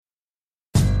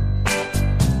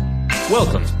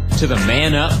Welcome to the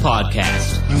Man Up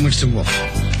Podcast. I'm Winston Wolfe.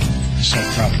 I solve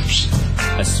problems.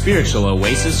 A spiritual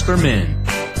oasis for men.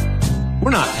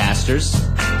 We're not pastors,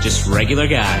 just regular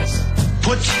guys.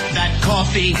 Put that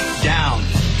coffee down.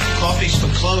 Coffee's for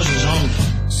closers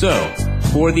only. So,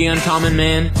 for the uncommon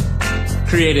man,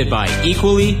 created by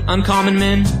equally uncommon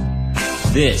men,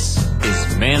 this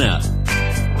is Man Up.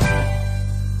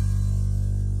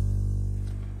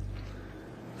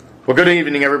 Well, good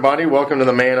evening, everybody. Welcome to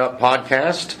the Man Up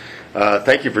Podcast.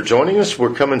 Thank you for joining us.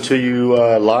 We're coming to you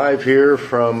live here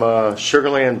from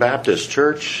Sugarland Baptist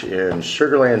Church in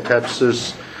Sugarland,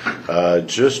 Texas,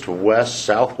 just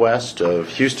southwest of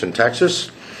Houston,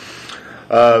 Texas.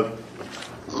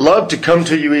 Love to come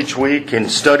to you each week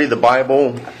and study the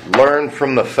Bible, learn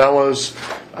from the fellows.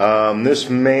 This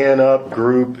Man Up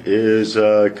group is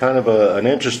kind of an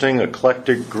interesting,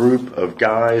 eclectic group of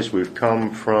guys. We've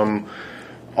come from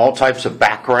all types of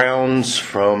backgrounds,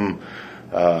 from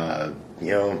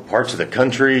parts of the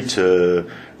country to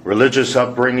religious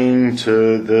upbringing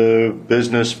to the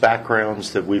business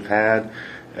backgrounds that we've had,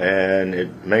 and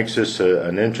it makes us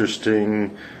an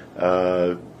interesting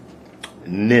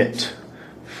knit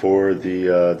for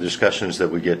the discussions that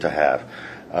we get to have.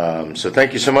 So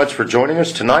thank you so much for joining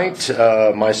us tonight.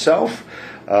 Myself,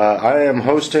 I am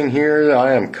hosting here.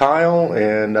 I am Kyle,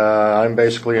 and I'm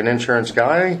basically an insurance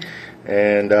guy.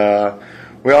 And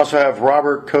we also have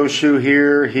Robert Koshu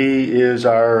here. He is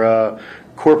our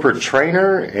corporate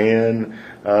trainer, and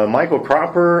Michael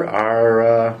Cropper,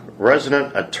 our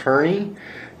resident attorney.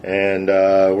 And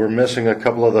we're missing a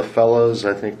couple of the fellows.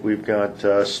 I think we've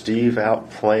got Steve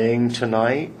out playing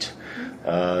tonight.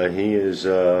 He is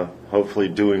hopefully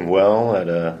doing well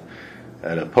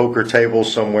at a poker table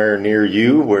somewhere near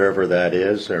you, wherever that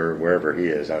is, or wherever he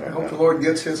is. I don't know. I hope the Lord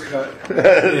gets his cut.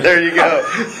 There you go.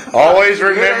 Always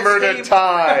remember to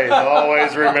tithe.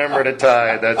 Always remember to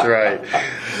tithe. That's right.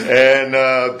 And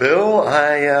Bill,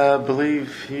 I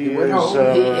believe he went is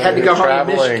home. He had to go home to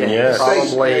traveling. Michigan. Yes,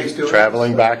 Probably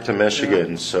traveling back to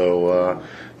Michigan. So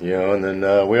and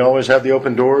then we always have the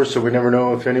open doors, so we never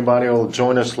know if anybody will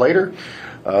join us later.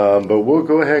 But we'll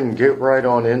go ahead and get right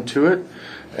on into it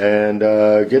and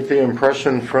get the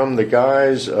impression from the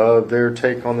guys of their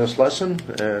take on this lesson.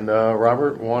 And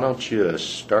Robert, why don't you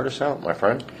start us out, my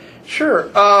friend? Sure.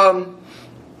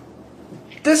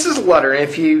 This is a letter.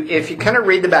 If you kind of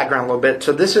read the background a little bit,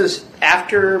 so this is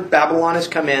after Babylon has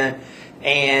come in,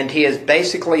 and he has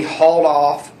basically hauled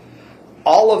off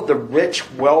all of the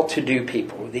rich, well-to-do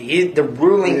people, the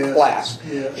ruling class.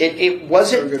 Yes. It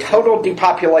wasn't total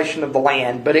depopulation of the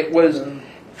land, but it was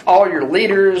all your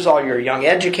leaders, all your young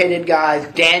educated guys.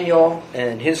 Daniel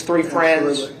and his three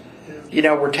friends,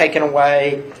 were taken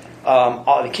away.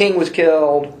 The king was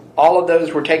killed. All of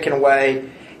those were taken away.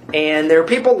 And there are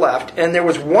people left. And there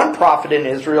was one prophet in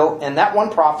Israel, and that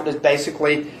one prophet is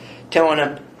basically telling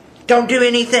them, don't do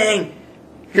anything.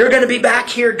 You're going to be back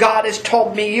here. God has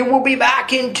told me you will be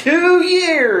back in 2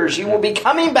 years. You will be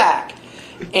coming back.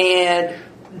 And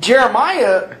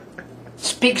Jeremiah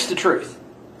speaks the truth.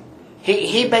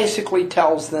 He basically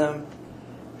tells them,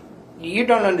 you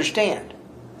don't understand.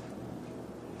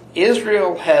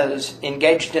 Israel has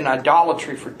engaged in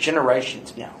idolatry for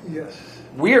generations now. Yes.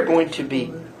 We are going to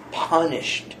be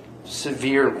punished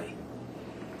severely.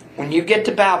 When you get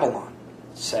to Babylon,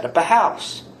 set up a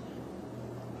house.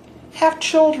 Have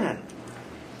children.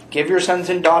 Give your sons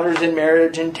and daughters in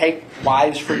marriage and take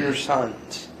wives for your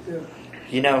sons.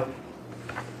 Yeah.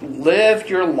 Live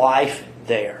your life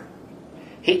there.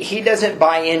 He doesn't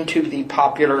buy into the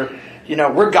popular,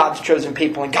 we're God's chosen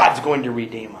people and God's going to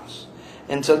redeem us.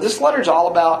 And so this letter's all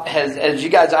about, as you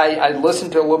guys, I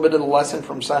listened to a little bit of the lesson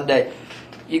from Sunday.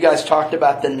 You guys talked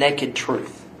about the naked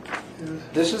truth. Yes.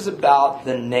 This is about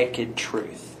the naked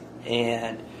truth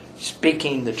and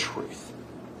speaking the truth.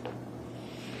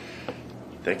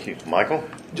 Thank you. Michael?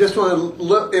 Just want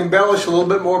to embellish a little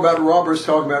bit more about what Robert's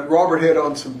talking about. Robert hit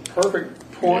on some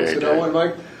perfect points that I want to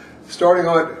make. Starting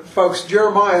on, folks,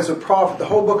 Jeremiah is a prophet. The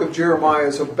whole book of Jeremiah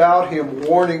is about him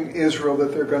warning Israel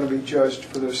that they're going to be judged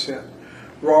for their sin.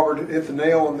 Robert hit the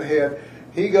nail on the head.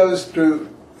 He goes through,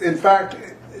 in fact,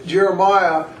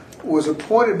 Jeremiah was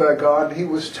appointed by God. He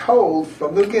was told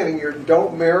from the beginning,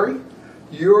 don't marry.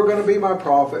 You're going to be my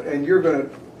prophet, and you're going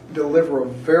to deliver a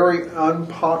very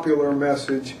unpopular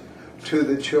message to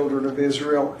the children of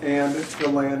Israel and the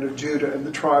land of Judah and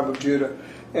the tribe of Judah.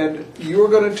 And you're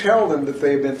going to tell them that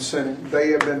they have been sinning. They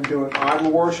have been doing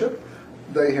idol worship.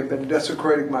 They have been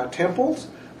desecrating my temples.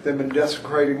 They've been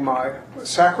desecrating my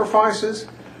sacrifices.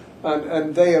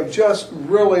 And they have just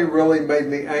really, really made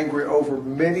me angry over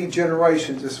many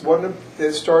generations.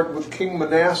 It started with King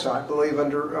Manasseh, I believe,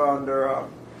 under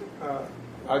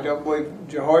I don't believe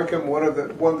Jehoiakim, one of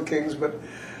the kings, but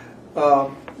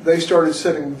they started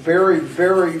sinning very,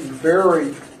 very,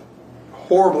 very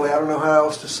horribly. I don't know how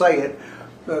else to say it.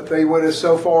 But they went as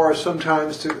so far as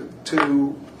sometimes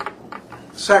to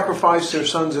sacrifice their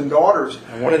sons and daughters.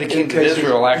 And one of the kings of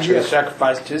Israel actually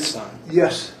sacrificed his son.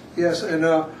 Yes,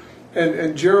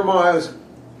 and Jeremiah's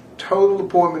total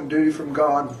appointment duty from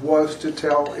God was to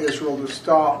tell Israel to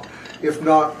stop. If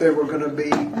not, they were going to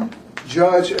be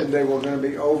judged and they were going to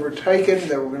be overtaken.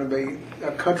 They were going to be,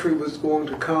 a country was going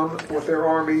to come with their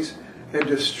armies and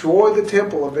destroy the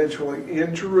temple eventually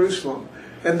in Jerusalem.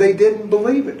 And they didn't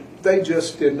believe it. They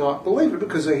just did not believe it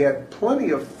because they had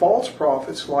plenty of false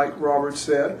prophets, like Robert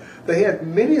said. They had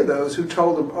many of those who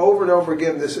told them over and over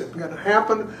again, this is going to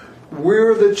happen.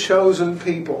 We're the chosen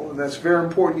people. And that's very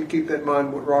important. You keep that in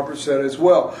mind, what Robert said as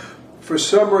well. For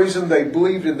some reason, they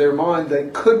believed in their mind they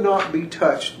could not be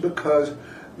touched because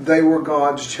they were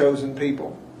God's chosen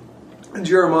people. And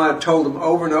Jeremiah told them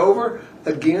over and over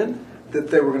again that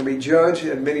they were going to be judged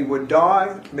and many would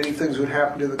die. Many things would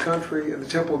happen to the country and the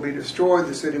temple would be destroyed.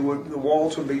 The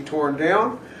walls would be torn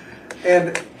down.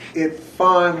 And it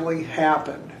finally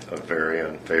happened. A very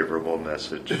unfavorable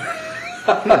message.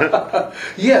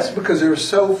 Yes, because there were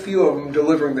so few of them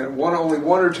delivering that. Only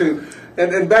one or two.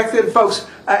 And back then, folks,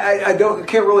 I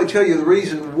can't really tell you the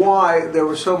reason why there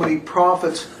were so many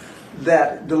prophets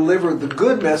that delivered the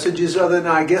good messages, other than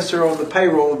I guess they're on the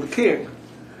payroll of the king.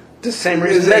 The same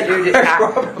reason they do today.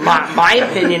 My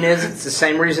opinion is it's the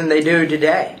same reason they do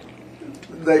today.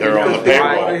 They're on the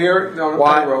payroll.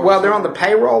 Well, they're on the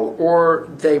payroll or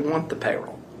they want the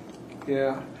payroll.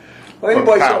 Yeah. Well,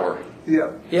 anyway, power.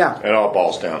 Yeah. It all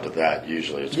boils down to that.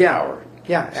 Usually it's power.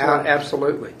 Yeah,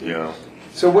 absolutely. Yeah.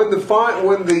 So when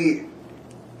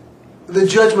the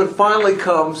judgment finally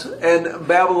comes and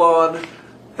Babylon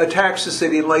attacks the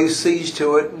city and lays siege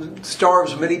to it and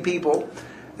starves many people,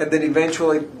 and then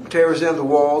eventually tears down the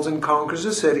walls and conquers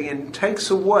the city and takes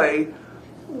away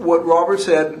what Robert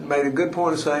said, made a good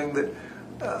point of saying that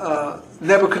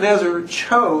Nebuchadnezzar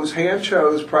hand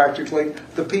chose practically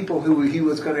the people who he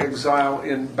was going to exile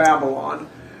in Babylon.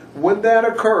 When that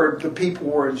occurred, the people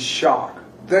were in shock.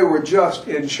 They were just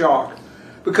in shock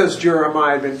because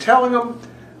Jeremiah had been telling them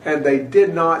and they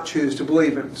did not choose to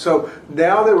believe him. So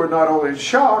now they were not only in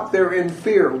shock, they're in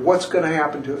fear. What's going to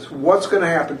happen to us? What's going to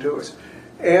happen to us?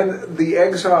 And the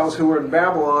exiles who were in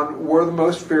Babylon were the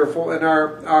most fearful. And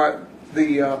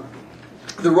the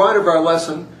writer of our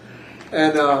lesson,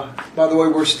 and by the way,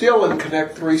 we're still in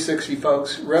Connect 360,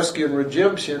 folks, Rescue and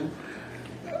Redemption.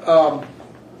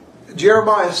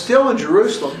 Jeremiah is still in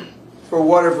Jerusalem for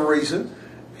whatever reason,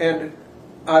 and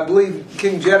I believe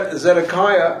King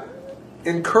Zedekiah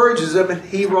encourages them, and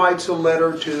he writes a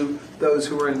letter to those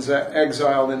who are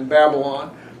exiled in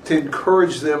Babylon to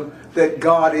encourage them that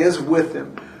God is with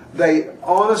them. They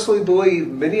honestly believe,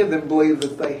 many of them believe,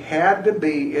 that they had to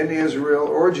be in Israel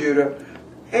or Judah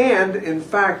and, in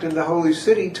fact, in the holy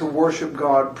city to worship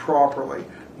God properly.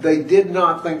 They did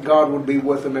not think God would be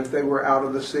with them if they were out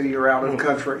of the city or out of the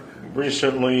country.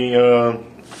 Recently,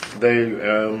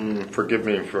 they, forgive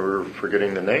me for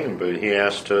forgetting the name, but he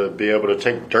asked to be able to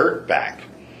take dirt back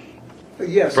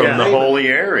Yes, from the holy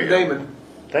area. Naaman.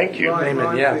 Thank you.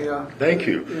 Right, Thank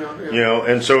you. Yeah. You know,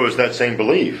 and so is that same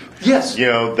belief. Yes. You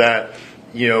know, that,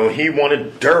 you know, he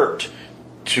wanted dirt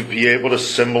to be able to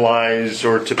symbolize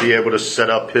or to be able to set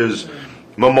up his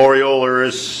memorial or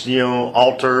his, you know,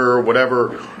 altar or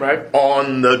whatever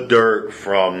on the dirt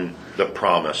from the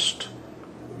promised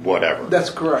whatever.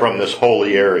 That's correct. From this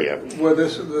holy area. Where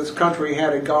this country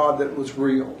had a God that was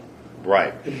real.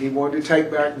 Right. And he wanted to take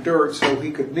back dirt so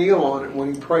he could kneel on it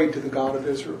when he prayed to the God of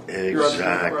Israel.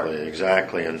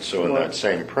 Exactly. And so in that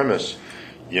same premise,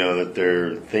 you know, that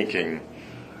they're thinking,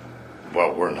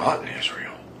 well, we're not in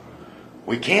Israel.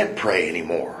 We can't pray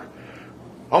anymore.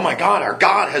 Oh my God, our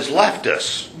God has left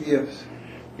us. Yes.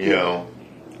 You know,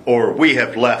 or we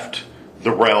have left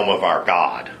the realm of our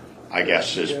God, I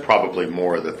guess is probably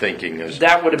more of the thinking. Is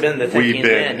that would have been the thinking. We've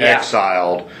been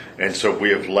exiled, and so we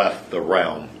have left the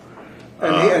realm.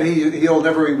 And he'll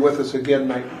never be with us again,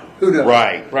 mate. Who knows?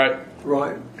 Right.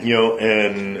 You know,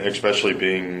 and especially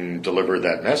being delivered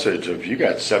that message of you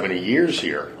got 70 years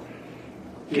here.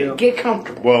 Get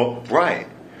comfortable. Well, right.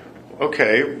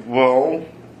 Okay. Well,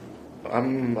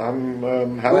 I'm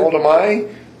how old am I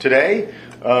today?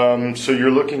 So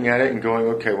you're looking at it and going,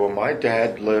 okay. Well, my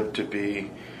dad lived to be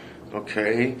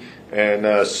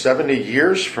and 70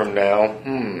 years from now,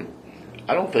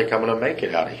 I don't think I'm going to make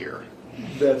it out of here.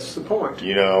 That's the point.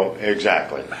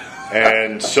 Exactly.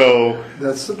 And so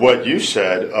That's the what you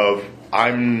said of,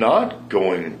 I'm not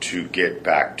going to get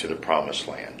back to the promised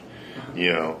land,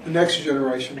 The next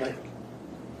generation, like,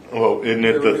 Well, isn't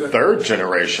it the third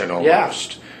generation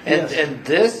almost? Yeah. And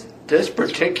this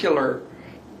particular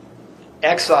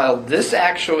exile, this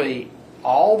actually,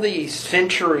 all these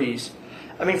centuries,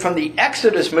 from the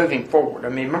Exodus moving forward,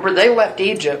 remember they left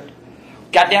Egypt,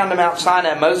 got down to Mount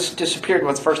Sinai, Moses disappeared.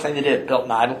 What's the first thing they did? Built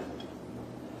an idol.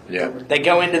 Yeah. They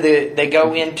go into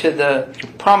the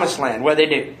promised land. What do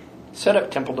they do? Set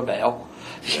up temple to Baal.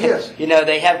 Yes.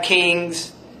 They have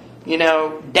kings.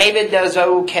 David does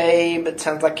okay, but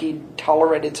sounds like he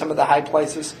tolerated some of the high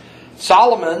places.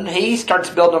 Solomon, he starts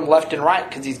building them left and right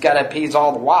because he's got to appease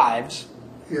all the wives.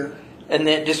 Yeah. And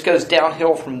then it just goes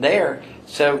downhill from there.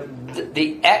 So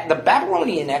the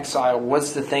Babylonian exile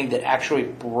was the thing that actually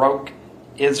broke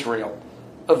Israel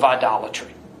of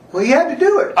idolatry. Well, he had to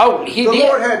do it. Oh, he the did. The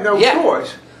Lord had no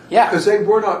choice. Yeah. Because they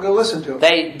were not going to listen to him.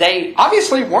 They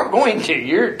obviously weren't going to.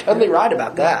 You're totally right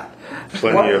about that.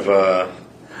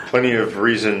 Plenty of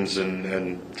reasons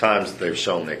and times that they've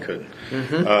shown they couldn't.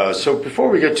 Mm-hmm. So before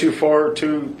we get too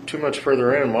much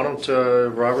further in, why don't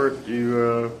Robert,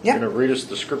 you going to read us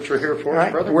the scripture here for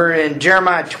us, brother? We're in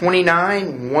Jeremiah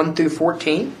 29, 1 through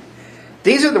 14.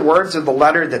 These are the words of the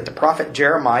letter that the prophet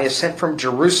Jeremiah sent from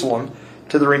Jerusalem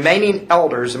to the remaining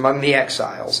elders among the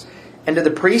exiles, and to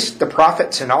the priests, the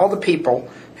prophets, and all the people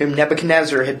whom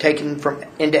Nebuchadnezzar had taken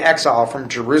into exile from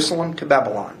Jerusalem to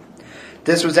Babylon.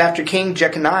 This was after King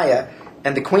Jeconiah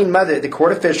and the queen mother, the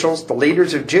court officials, the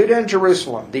leaders of Judah and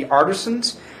Jerusalem, the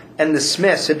artisans, and the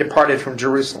smiths had departed from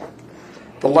Jerusalem.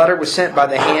 The letter was sent by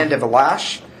the hand of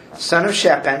Elash, son of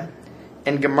Shaphan,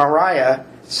 and Gemariah,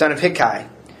 son of Hikai,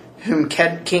 whom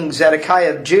King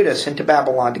Zedekiah of Judah sent to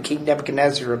Babylon to King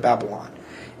Nebuchadnezzar of Babylon.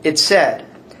 It said,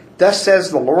 Thus says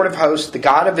the Lord of hosts, the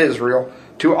God of Israel,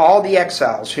 to all the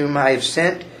exiles whom I have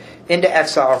sent into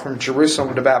exile from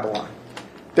Jerusalem to Babylon.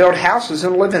 Build houses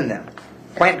and live in them.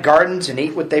 Plant gardens and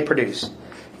eat what they produce.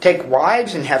 Take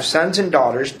wives and have sons and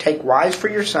daughters. Take wives for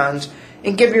your sons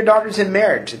and give your daughters in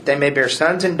marriage, that they may bear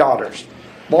sons and daughters.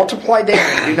 Multiply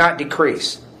daily, do not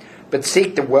decrease. But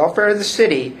seek the welfare of the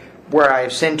city where I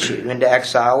have sent you into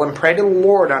exile, and pray to the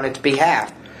Lord on its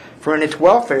behalf. For in its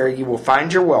welfare you will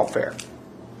find your welfare.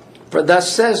 For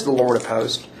thus says the Lord of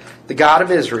hosts, the God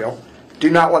of Israel, Do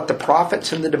not let the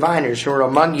prophets and the diviners who are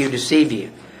among you deceive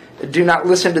you. Do not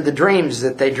listen to the dreams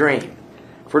that they dream.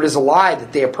 For it is a lie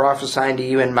that they are prophesying to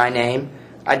you in my name.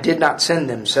 I did not send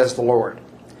them, says the Lord.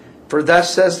 For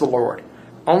thus says the Lord,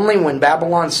 Only when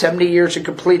Babylon's 70 years are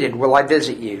completed will I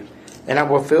visit you, and I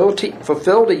will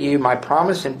fulfill to you my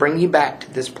promise and bring you back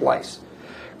to this place.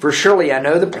 For surely I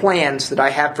know the plans that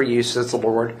I have for you, says the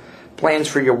Lord, plans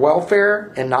for your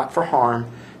welfare and not for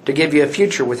harm, to give you a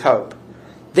future with hope.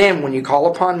 Then when you call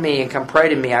upon me and come pray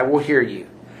to me, I will hear you.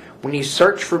 When you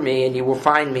search for me, and you will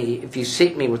find me, if you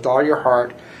seek me with all your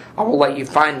heart, I will let you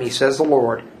find me, says the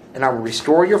Lord, and I will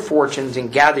restore your fortunes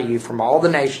and gather you from all the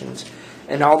nations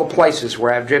and all the places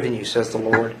where I have driven you, says the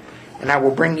Lord, and I will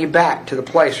bring you back to the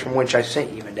place from which I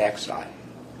sent you into exile.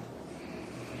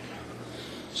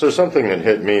 So something that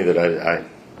hit me that I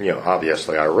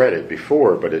obviously I read it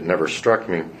before, but it never struck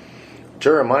me.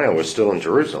 Jeremiah was still in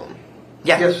Jerusalem.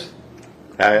 Yeah. Yes.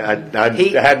 I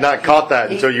had not caught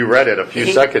that until you read it a few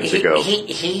seconds ago.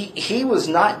 He was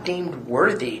not deemed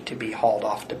worthy to be hauled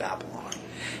off to Babylon.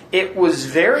 It was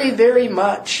very, very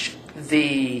much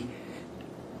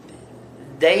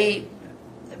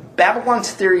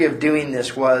Babylon's theory of doing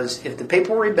this was, if the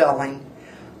people are rebelling,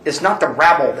 it's not the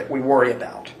rabble that we worry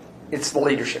about. It's the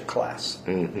leadership class.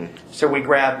 Mm-hmm. So we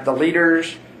grab the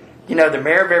leaders, the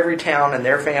mayor of every town and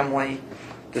their family,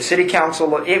 the city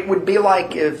council. It would be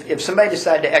like if somebody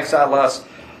decided to exile us,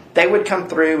 they would come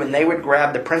through and they would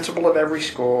grab the principal of every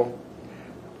school,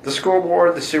 the school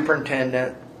board, the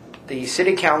superintendent, the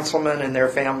city councilmen and their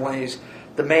families,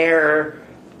 the mayor,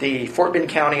 the Fort Bend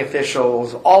County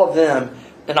officials, all of them,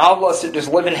 and all of us that just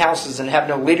live in houses and have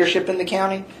no leadership in the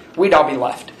county, we'd all be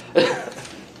left.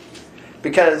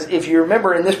 Because if you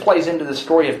remember, and this plays into the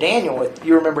story of Daniel, if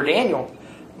you remember Daniel,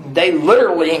 they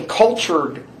literally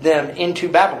encultured them into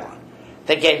Babylon.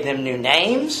 They gave them new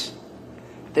names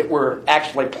that were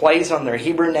actually plays on their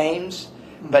Hebrew names,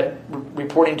 but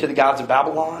reporting to the gods of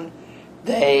Babylon.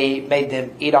 They made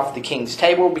them eat off the king's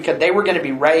table because they were going to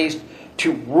be raised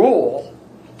to rule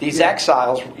these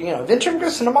exiles. Eventually we're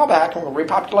going to send them all back and we'll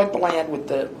repopulate the land with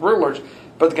the rulers,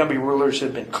 but they're going to be rulers who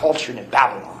have been cultured in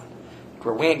Babylon,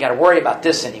 where we ain't got to worry about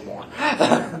this anymore.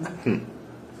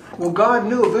 Well, God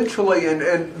knew eventually,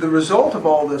 and the result of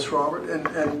all this, Robert,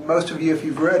 and most of you, if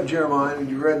you've read Jeremiah and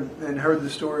you've read and heard the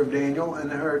story of Daniel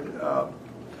and heard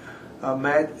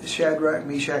Shadrach,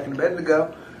 Meshach, and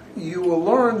Abednego, you will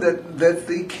learn that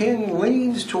the king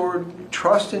leans toward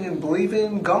trusting and believing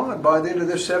in God by the end of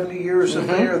their 70 years that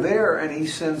they are there, and he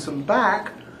sends them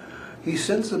back. He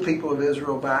sends the people of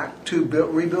Israel back to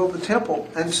rebuild the temple,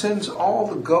 and sends all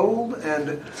the gold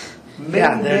and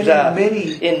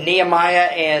many in Nehemiah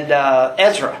and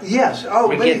Ezra. Yes.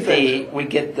 We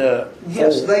get the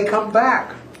yes. They come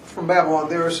back from Babylon.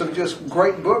 There are some just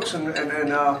great books and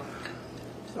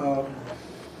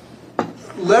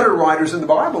letter writers in the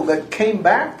Bible that came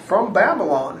back from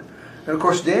Babylon. And of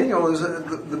course, Daniel is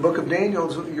the book of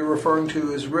Daniel you're referring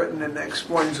to is written and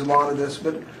explains a lot of this.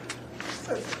 But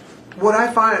what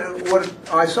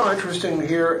I saw interesting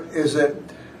here is that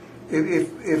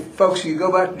if folks, you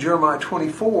go back to Jeremiah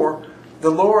 24, the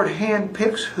Lord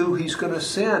handpicks who He's going to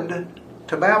send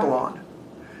to Babylon.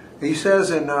 He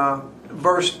says in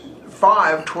verse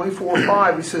 5,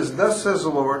 24:5, He says, "Thus says the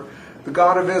Lord, the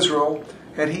God of Israel,"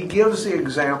 and He gives the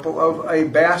example of a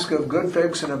basket of good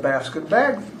figs and a basket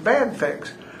of bad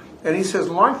figs. And He says,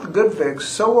 "Like the good figs,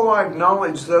 so will I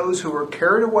acknowledge those who are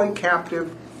carried away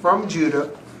captive from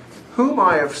Judah, whom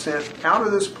I have sent out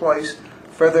of this place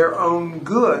for their own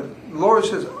good." The Lord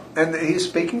says, and He's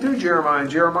speaking through Jeremiah, and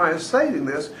Jeremiah is stating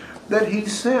this, that He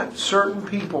sent certain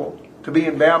people to be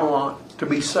in Babylon to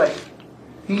be safe.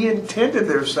 He intended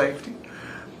their safety.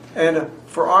 And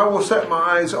 "For I will set my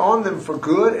eyes on them for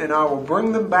good, and I will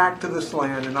bring them back to this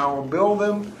land, and I will build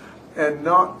them and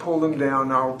not pull them down,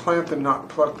 and I will plant them, not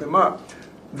pluck them up.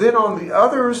 Then on the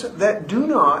others that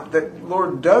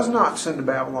Lord does not send to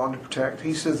Babylon to protect,"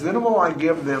 He says, "then will I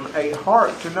give them a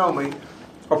heart to know me."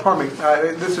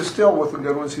 This is still with the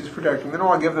good ones He's protecting. "Then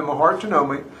will I give them a heart to know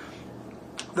me,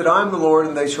 that I am the Lord,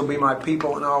 and they shall be my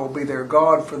people, and I will be their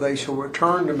God, for they shall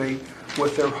return to me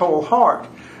with their whole heart."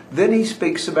 Then He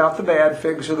speaks about the bad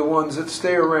figs are the ones that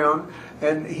stay around.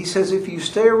 And He says, if you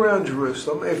stay around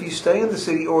Jerusalem, if you stay in the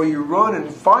city, or you run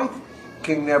and fight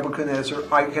King Nebuchadnezzar,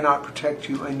 I cannot protect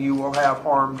you, and you will have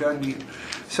harm done to you.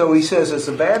 So He says, as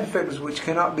the bad figs which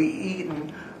cannot be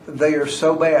eaten, they are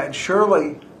so bad.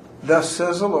 Surely, thus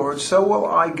says the Lord, so will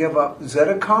I give up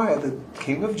Zedekiah, the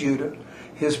king of Judah,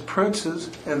 his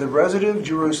princes, and the resident of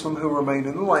Jerusalem who remain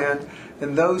in the land,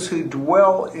 and those who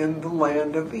dwell in the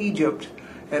land of Egypt.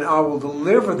 And I will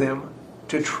deliver them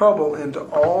to trouble into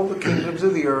all the kingdoms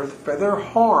of the earth for their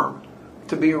harm,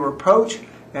 to be a reproach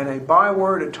and a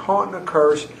byword, a taunt and a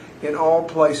curse in all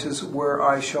places where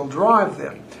I shall drive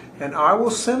them. And I will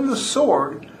send the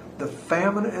sword, the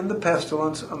famine, and the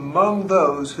pestilence among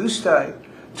those who stay,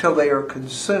 till they are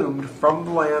consumed from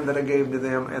the land that I gave to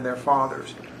them and their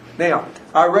fathers. Now,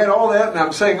 I read all that, and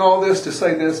I'm saying all this to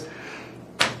say this.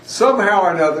 Somehow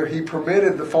or another, He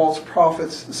permitted some of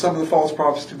the false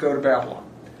prophets to go to Babylon.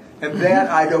 And that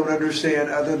I don't understand,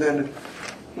 other than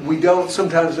we don't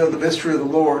sometimes know the mystery of the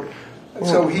Lord.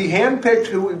 So He handpicked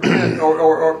who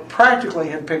or practically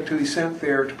handpicked who He sent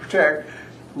there to protect,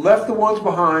 left the ones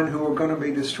behind who were going to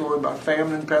be destroyed by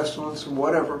famine and pestilence and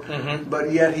whatever.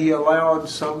 But yet He allowed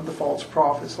some of the false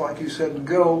prophets, like you said, to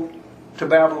go to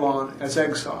Babylon as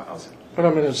exiles. But I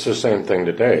mean, it's the same thing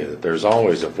today, that there's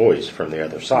always a voice from the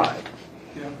other side.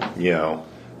 Yeah. You know,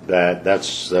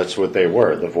 that's what they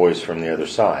were, the voice from the other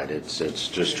side. It's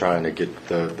just trying to get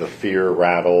the fear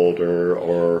rattled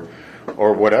or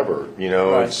whatever. You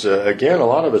know, right. It's again, a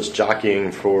lot of it's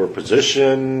jockeying for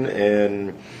position,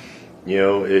 and you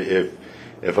know,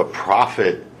 if a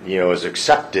prophet, you know, is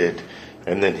accepted,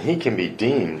 and then he can be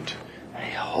deemed a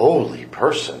holy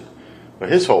person, but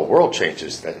his whole world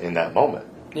changes in that moment.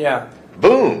 Yeah.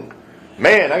 Boom.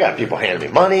 Man, I got people handing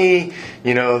me money.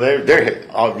 You know, they're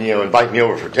inviting me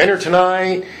over for dinner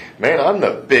tonight. Man, I'm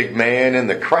the big man in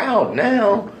the crowd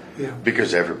now. Yeah.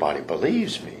 Because everybody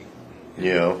believes me.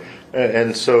 You know,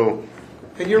 and so.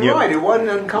 And you're right. It wasn't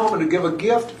uncommon to give a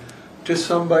gift to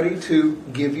somebody to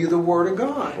give you the Word of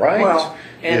God. Right. Well,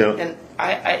 and, you know, and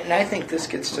I think this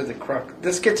gets to the crux.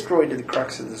 This gets really to the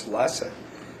crux of this lesson.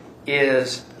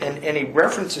 And he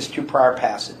references two prior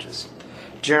passages.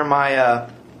 Jeremiah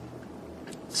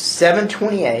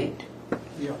 7:28,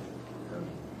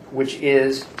 which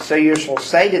is, "So you shall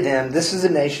say to them, this is a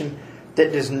nation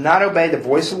that does not obey the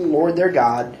voice of the Lord their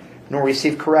God, nor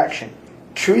receive correction.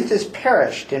 Truth has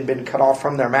perished and been cut off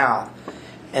from their mouth."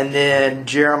 And then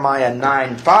Jeremiah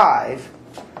 9:5,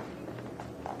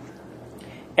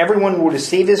 "Everyone will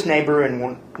deceive his neighbor and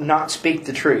will not speak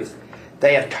the truth.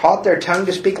 They have taught their tongue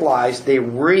to speak lies. They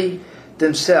read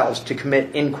themselves to commit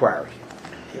inquiry."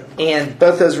 And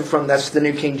both those are that's the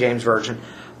New King James Version.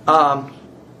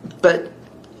 But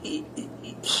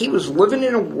he was living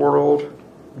in a world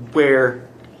where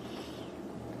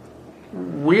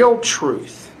real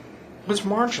truth was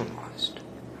marginalized.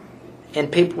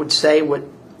 And people would say what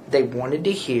they wanted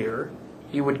to hear.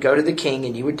 You would go to the king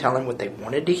and you would tell him what they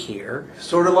wanted to hear.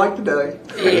 Sort of like today.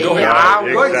 Go ahead. I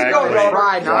was going to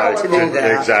try not to do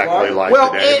that. Exactly like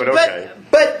well, today, but okay.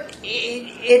 But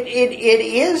it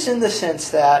is in the sense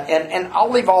that, and I'll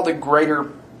leave all the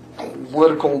greater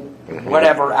political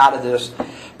whatever out of this,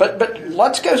 but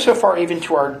let's go so far even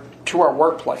to our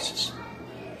workplaces.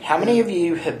 How many of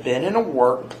you have been in a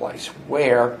workplace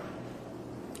where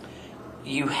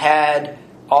you had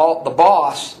all the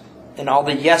boss and all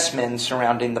the yes men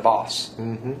surrounding the boss?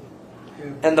 Mm-hmm.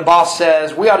 And the boss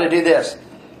says, we ought to do this.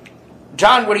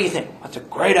 John, what do you think? That's a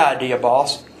great idea,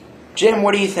 boss. Jim,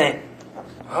 what do you think?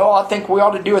 Oh, I think we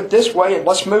ought to do it this way, and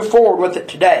let's move forward with it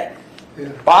today. Yeah.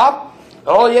 Bob?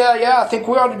 Oh, yeah, I think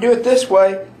we ought to do it this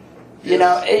way. You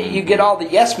know, you get all the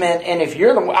yes men, and if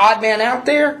you're the odd man out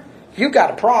there, you've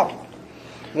got a problem.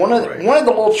 One of the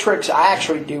little tricks I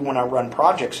actually do when I run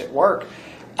projects at work,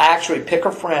 I actually pick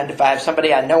a friend, if I have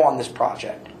somebody I know on this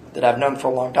project that I've known for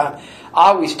a long time, I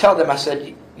always tell them, I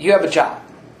said, you have a job.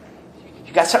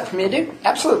 You got something for me to do?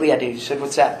 Absolutely I do. He said,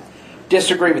 what's that?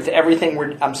 Disagree with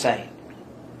everything I'm saying.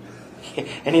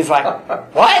 And he's like,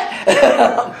 what?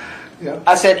 Yeah.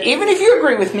 I said, even if you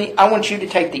agree with me, I want you to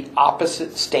take the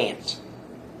opposite stance.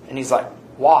 And he's like,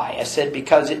 why? I said,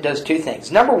 because it does two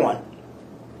things. Number one,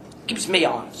 it keeps me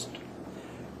honest.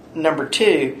 Number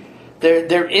two,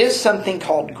 there is something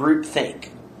called groupthink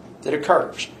that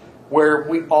occurs, where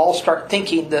we all start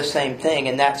thinking the same thing.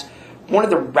 And that's one of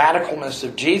the radicalness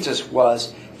of Jesus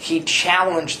was he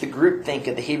challenged the groupthink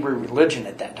of the Hebrew religion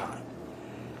at that time.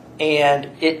 And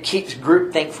it keeps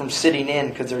groupthink from sitting in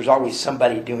because there's always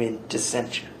somebody doing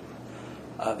dissension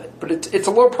of it. But it's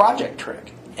a little project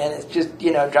trick. And it's just,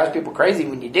 drives people crazy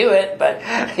when you do it. But,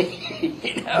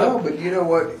 No, but you know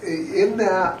what? In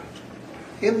that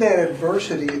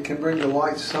adversity, it can bring to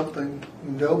light something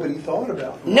nobody thought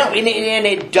about. No, and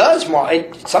it does.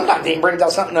 Sometimes it brings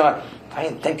out something I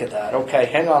didn't think of that. Okay,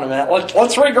 hang on a minute.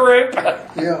 Let's regroup.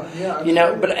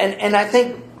 Yeah. But and I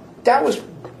think that was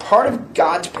part of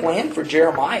God's plan for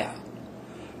Jeremiah.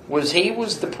 Was he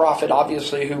was the prophet,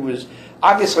 obviously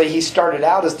he started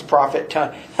out as the prophet.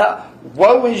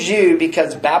 Woe is you,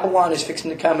 because Babylon is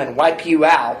fixing to come and wipe you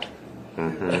out.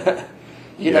 Mm-hmm.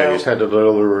 He's had to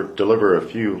deliver a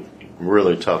few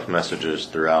really tough messages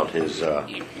throughout his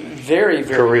very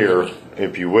career,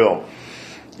 if you will.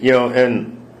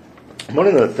 And one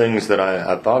of the things that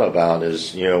I thought about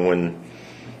is, when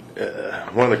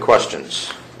one of the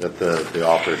questions that the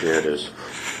author did is,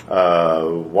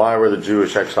 why were the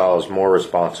Jewish exiles more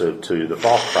responsive to the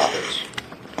false prophets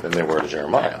than they were to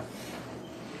Jeremiah?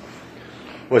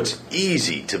 Well, it's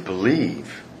easy to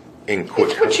believe in quick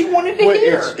hope. It's what you wanted to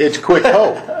hear. It's quick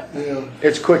hope. Yeah.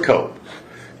 It's quick hope.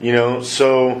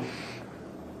 So,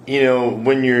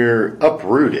 when you're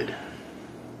uprooted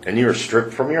and you're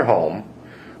stripped from your home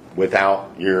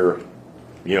without your,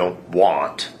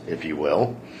 want, if you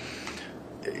will,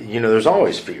 there's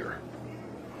always fear.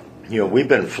 We've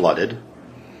been flooded.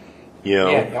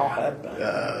 Yeah, y'all have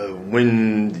been.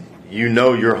 When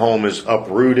your home is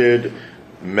uprooted,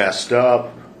 messed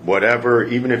up, whatever,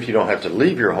 even if you don't have to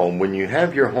leave your home, when you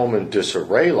have your home in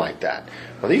disarray like that,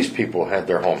 well, these people had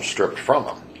their home stripped from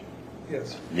them.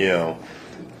 Yes.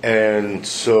 And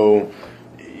so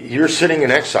you're sitting in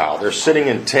exile. They're sitting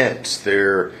in tents.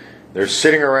 They're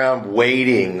sitting around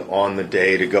waiting on the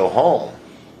day to go home.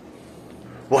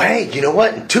 Well, hey, you know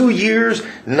what? In 2 years,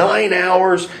 9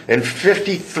 hours, and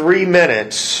 53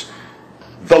 minutes,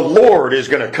 the Lord is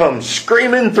going to come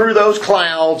screaming through those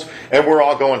clouds, and we're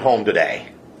all going home today.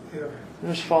 Yeah.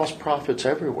 There's false prophets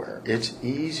everywhere. It's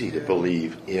easy to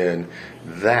believe in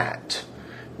that.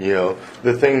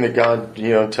 The thing that God,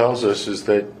 tells us is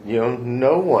that,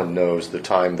 no one knows the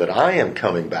time that I am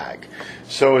coming back.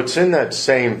 So it's in that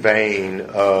same vein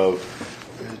of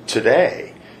today.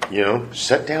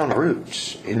 Set down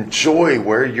roots. Enjoy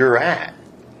where you're at.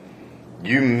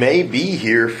 You may be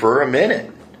here for a minute,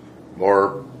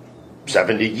 or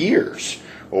 70 years,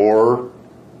 or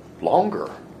longer.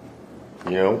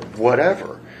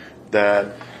 Whatever.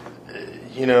 That,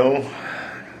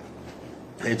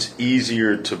 it's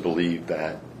easier to believe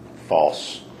that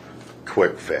false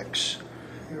quick fix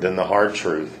than the hard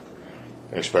truth,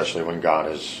 especially when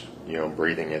God is,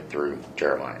 breathing it through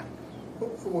Jeremiah.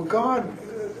 Well,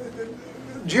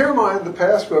 Jeremiah, the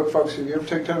past book, folks, if you ever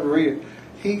take time to read it,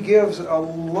 he gives a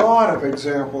lot of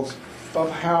examples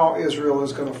of how Israel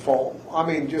is going to fall. I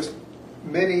mean, just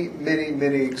many, many,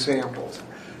 many examples.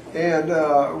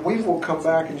 And we will come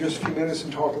back in just a few minutes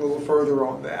and talk a little further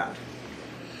on that.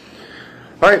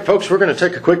 All right, folks, we're going to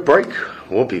take a quick break.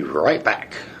 We'll be right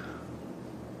back.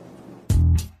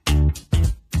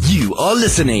 You are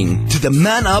listening to the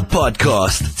Man Up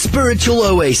Podcast, spiritual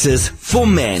oasis for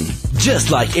men.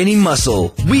 Just like any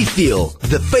muscle, we feel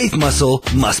the faith muscle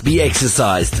must be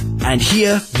exercised. And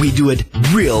here we do it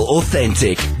real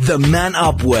authentic, the Man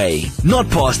Up way. Not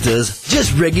pastors,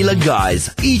 just regular guys,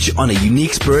 each on a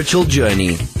unique spiritual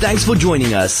journey. Thanks for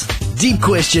joining us. Deep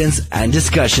questions and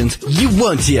discussions you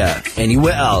won't hear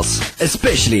anywhere else,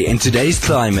 especially in today's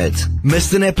climate.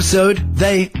 Missed an episode?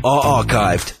 They are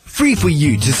archived, free for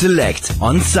you to select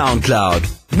on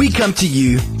SoundCloud. We come to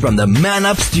you from the Man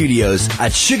Up Studios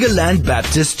at Sugarland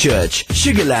Baptist Church,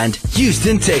 Sugarland,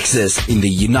 Houston, Texas, in the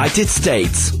United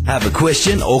States. Have a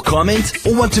question or comment,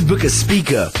 or want to book a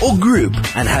speaker or group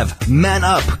and have Man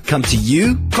Up come to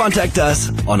you? Contact us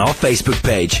on our Facebook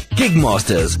page,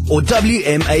 Gigmasters, or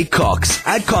WMA Cox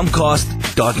at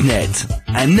Comcast.net.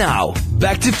 And now,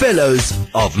 back to fellows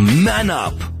of Man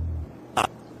Up.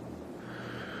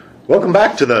 Welcome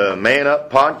back to the Man Up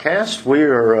Podcast. We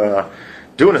are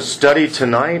doing a study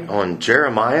tonight on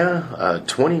Jeremiah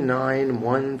 29,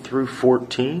 1 through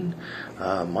 14.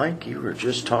 Mike, you were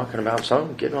just talking about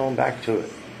something. Getting on back to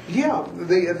it. Yeah,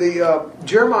 the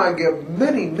Jeremiah gave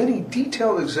many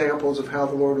detailed examples of how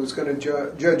the Lord was going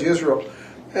to judge Israel.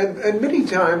 And many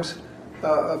times,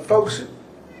 folks,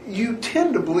 you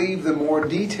tend to believe the more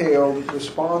detailed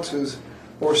responses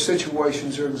or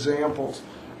situations or examples.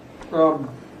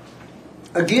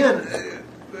 Again,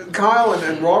 Kyle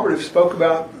and Robert have spoke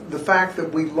about the fact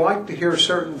that we like to hear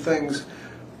certain things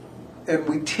and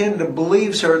we tend to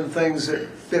believe certain things that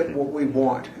fit what we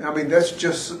want. I mean, that's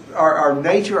just our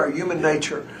nature, our human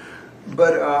nature.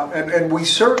 But and we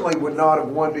certainly would not have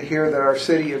wanted to hear that our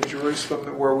city of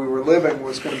Jerusalem, where we were living,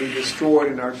 was going to be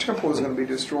destroyed, and our temple was going to be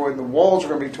destroyed, and the walls were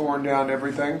going to be torn down, and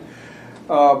everything.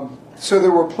 So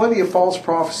there were plenty of false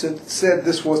prophets that said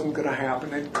this wasn't going to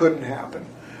happen. It couldn't happen.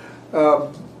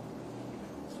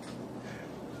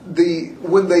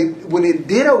 When it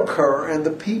did occur and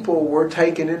the people were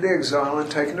taken into exile and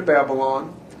taken to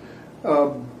Babylon,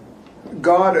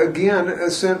 God again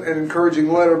sent an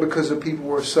encouraging letter because the people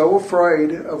were so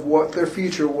afraid of what their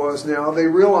future was. Now they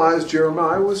realized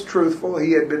Jeremiah was truthful.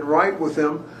 He had been right with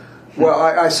them. Well,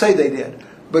 I say they did.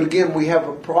 But again, we have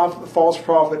a false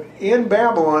prophet in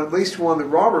Babylon, at least one that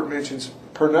Robert mentions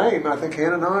per name. I think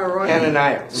Hananiah, right?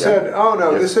 Hananiah said, "Oh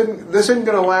no, this isn't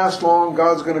going to last long.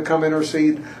 God's going to come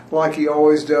intercede like He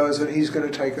always does, and He's going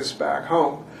to take us back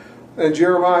home." And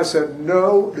Jeremiah said,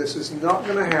 "No, this is not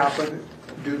going to happen.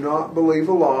 Do not believe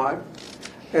a lie."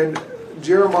 And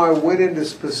Jeremiah went into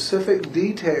specific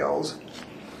details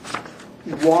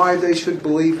why they should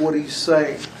believe what he's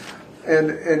saying,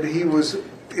 and he was.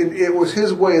 It was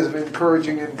his way of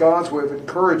encouraging and God's way of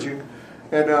encouraging.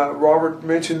 And Robert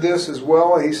mentioned this as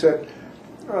well. He said,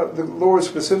 the Lord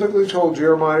specifically told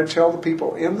Jeremiah to tell the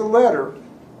people in the letter,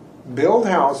 build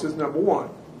houses, number one.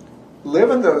 Live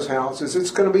in those houses.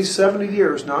 It's going to be 70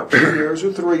 years, not 2 years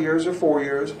or 3 years or 4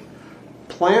 years.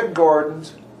 Plant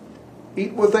gardens.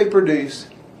 Eat what they produce.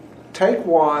 Take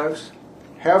wives.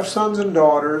 Have sons and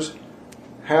daughters.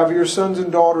 Have your sons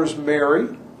and daughters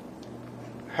marry.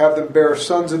 Have them bear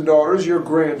sons and daughters, your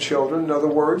grandchildren. In other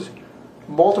words,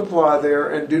 multiply there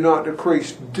and do not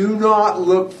decrease. Do not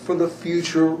look for the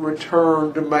future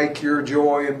return to make your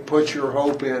joy and put your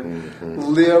hope in. Mm-hmm.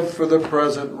 Live for the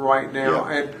present right now.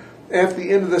 Yeah. And at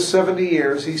the end of the 70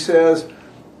 years, he says,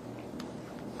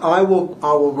 I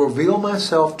will reveal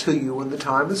myself to you when the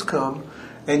time has come,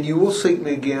 and you will seek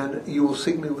me again. You will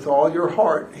seek me with all your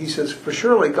heart. He says, for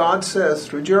surely, God says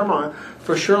through Jeremiah,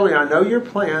 for surely I know your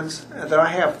plans that I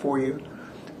have for you.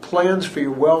 Plans for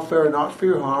your welfare, not for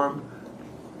your harm.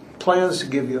 Plans to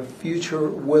give you a future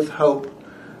with hope.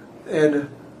 And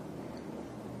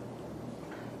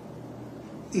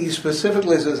he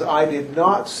specifically says, I did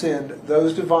not send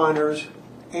those diviners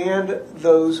and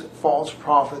those false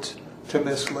prophets to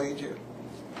mislead you.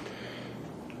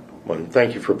 Well,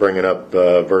 thank you for bringing up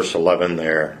verse 11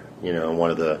 there. You know,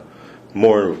 one of the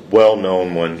more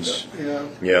well-known ones. Yeah.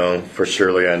 You know, for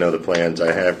surely I know the plans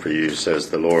I have for you, says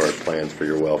the Lord, plans for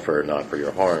your welfare, not for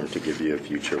your harm, to give you a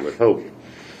future with hope.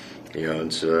 You know,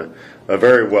 it's a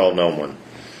very well-known one.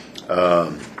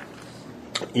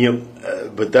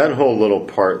 But that whole little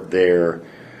part there,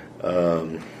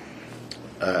 I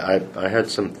had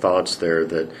some thoughts there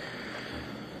that,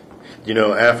 you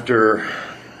know, after,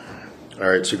 all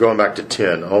right, so going back to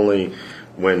 10, only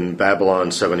when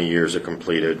Babylon's 70 years are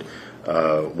completed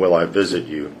will I visit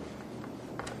you.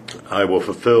 I will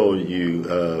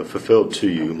fulfill to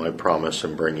you my promise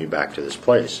and bring you back to this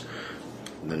place.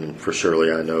 And then for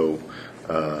surely I know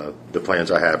the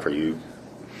plans I have for you.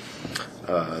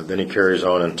 Then he carries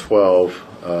on in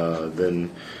 12.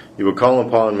 Then you will call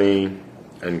upon me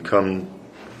and come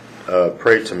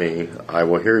pray to me. I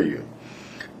will hear you.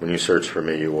 When you search for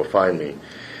me, you will find me.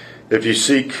 If you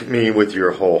seek me with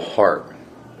your whole heart,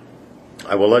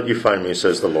 I will let you find me,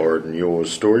 says the Lord, and you will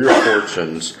store your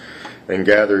fortunes and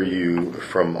gather you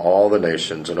from all the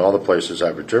nations and all the places I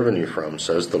have driven you from,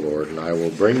 says the Lord, and I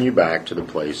will bring you back to the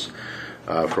place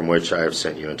from which I have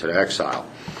sent you into exile.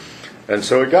 And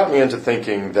so it got me into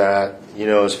thinking that,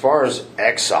 as far as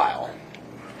exile,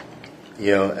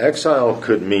 exile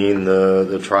could mean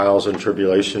the trials and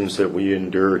tribulations that we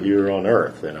endure here on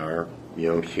earth in our,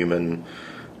 human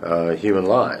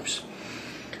lives.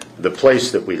 The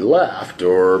place that we left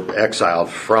or exiled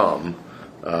from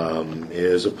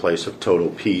is a place of total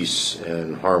peace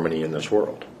and harmony in this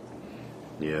world.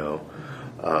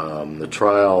 The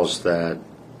trials that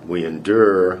we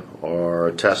endure are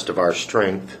a test of our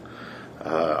strength,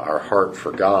 our heart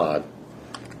for God.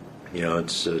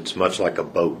 It's much like a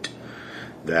boat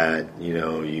that,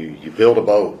 you build a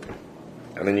boat,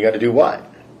 and then you got to do what?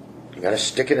 You got to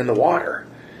stick it in the water.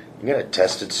 You got to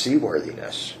test its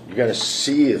seaworthiness. You got to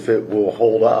see if it will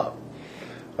hold up.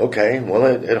 Okay, well,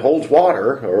 it holds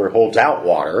water, or it holds out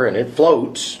water, and it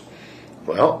floats.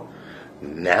 Well,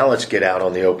 now let's get out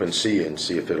on the open sea and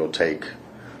see if it'll take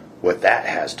what that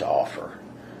has to offer,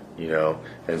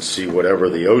 and see whatever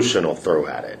the ocean will throw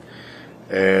at it.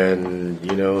 And,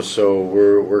 so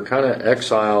we're kind of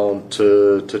exiled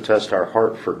to test our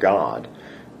heart for God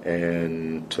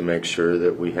and to make sure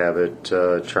that we have it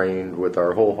trained with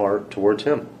our whole heart towards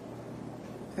Him.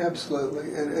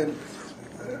 Absolutely. And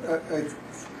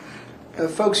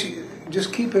folks,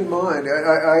 just keep in mind,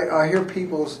 I hear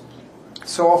people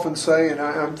so often say, and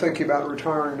I'm thinking about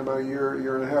retiring in about a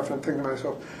year and a half, and I'm thinking to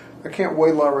myself, I can't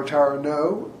wait till I retire.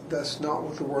 No, that's not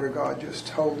what the Word of God just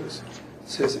told us. It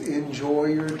says, enjoy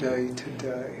your day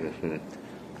today. Mm-hmm.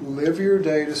 Live your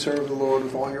day to serve the Lord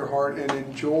with all your heart, and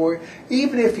enjoy,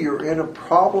 even if you're in a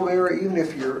problem area, even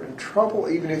if you're in trouble,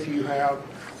 even if you have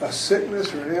a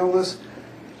sickness or an illness,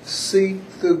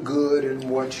 seek the good in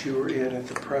what you're in at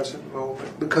the present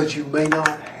moment, because you may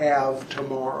not have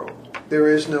tomorrow. There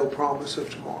is no promise of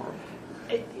tomorrow.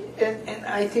 And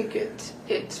I think it's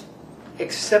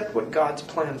accept what God's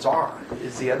plans are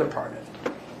is the other part of it.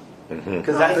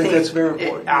 Because I think that's very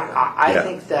important. I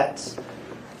think that's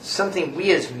something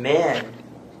we as men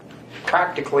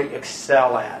practically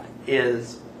excel at.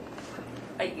 Is,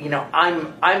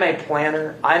 I'm a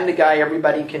planner. I'm the guy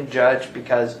everybody can judge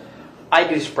because I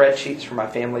do spreadsheets for my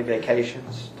family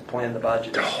vacations to plan the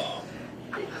budget. I'm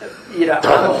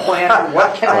a planner.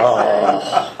 What can I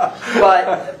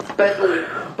say?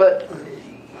 But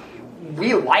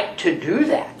we like to do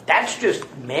that. That's just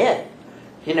men.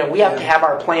 We have to have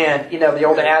our plan. The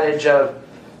old adage of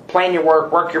plan your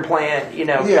work your plan. Kind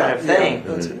of thing.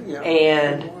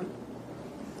 And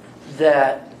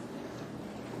that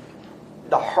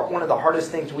one of the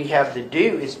hardest things we have to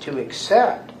do is to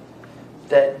accept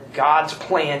that God's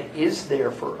plan is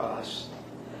there for us.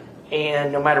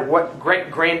 And no matter what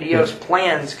great grandiose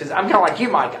plans, because I'm kind of like you,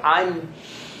 Mike, I'm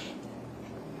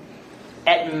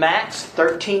at max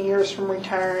 13 years from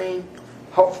retiring,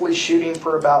 hopefully shooting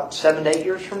for about 7 to 8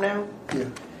 years from now. Yeah.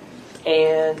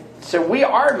 And so we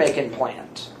are making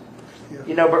plans,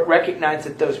 but recognize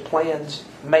that those plans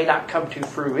may not come to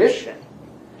fruition,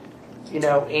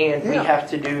 and we have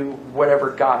to do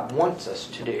whatever God wants us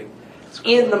to do.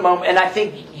 In the moment, and I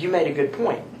think you made a good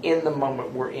point, in the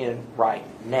moment we're in right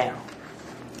now.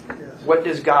 Yes. What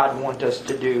does God want us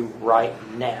to do right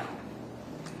now?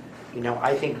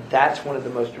 I think that's one of the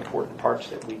most important parts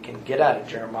that we can get out of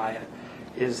Jeremiah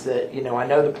is that, I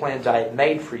know the plans I have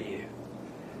made for you.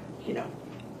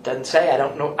 Doesn't say I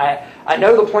don't know. I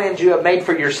know the plans you have made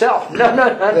for yourself. No.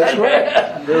 That's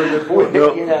right. Very good point.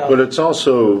 But it's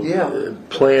also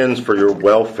plans for your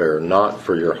welfare, not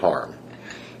for your harm.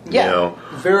 Yeah.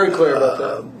 Very clear about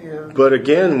that. Yeah. But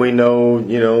again, we know,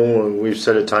 we've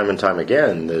said it time and time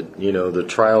again, that, the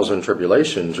trials and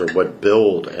tribulations are what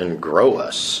build and grow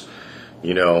us,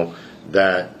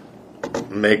 that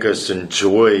make us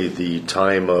enjoy the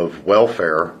time of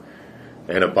welfare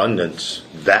and abundance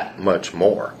that much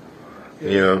more.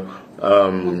 Growing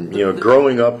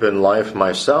up in life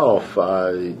myself,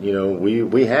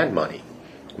 we had money.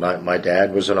 My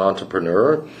dad was an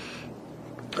entrepreneur.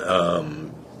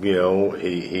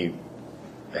 He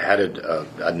had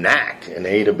a knack, an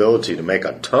innate ability to make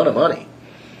a ton of money.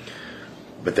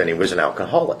 But then he was an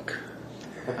alcoholic.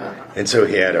 And so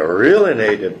he had a real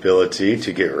innate ability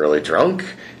to get really drunk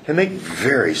and make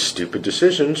very stupid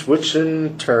decisions, which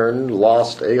in turn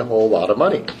lost a whole lot of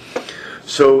money.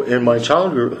 So in my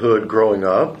childhood growing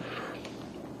up,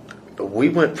 we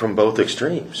went from both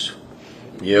extremes.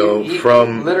 You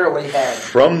from literally had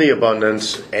from the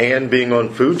abundance and being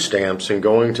on food stamps and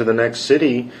going to the next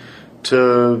city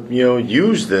to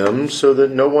use them so that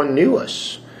no one knew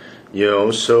us.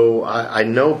 So I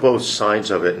know both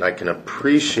sides of it, and I can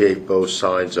appreciate both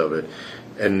sides of it,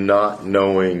 and not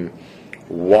knowing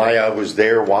why I was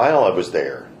there while I was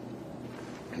there.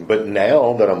 But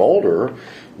now that I'm older,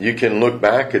 you can look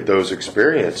back at those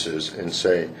experiences and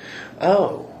say,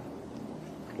 oh,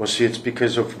 well, see, it's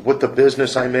because of what the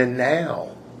business I'm in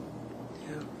now.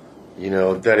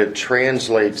 That it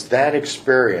translates that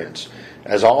experience,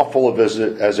 as awful as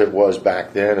it was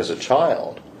back then as a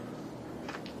child,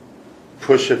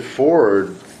 push it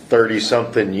forward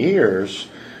 30-something years,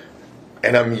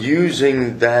 and I'm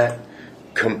using that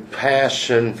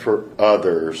compassion for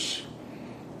others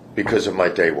because of my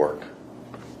day work.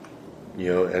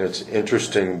 And it's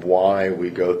interesting why we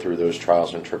go through those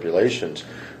trials and tribulations,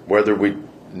 whether we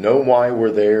know why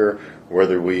we're there,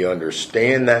 whether we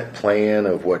understand that plan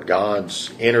of what God's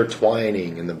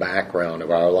intertwining in the background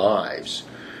of our lives.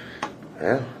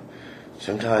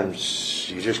 Sometimes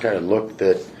you just got to look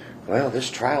that, well, this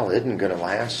trial isn't going to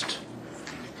last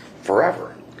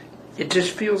forever. it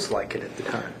just feels like it at the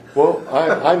time. Well,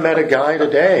 I met a guy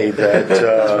today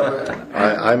that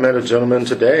I met a gentleman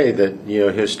today that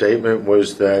his statement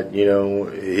was that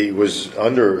he was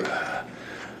under.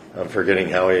 I'm forgetting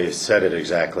how he said it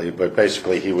exactly, but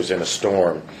basically he was in a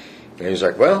storm, and he's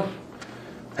like, "Well,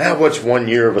 what's 1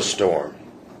 year of a storm?"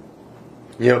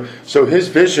 So his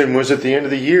vision was at the end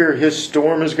of the year his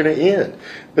storm is going to end,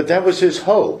 but that was his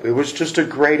hope. It was just a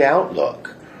great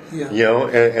outlook. Yeah.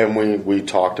 And we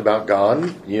talked about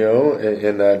God,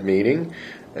 in that meeting,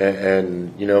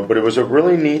 and but it was a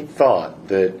really neat thought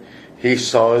that he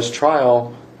saw his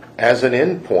trial as an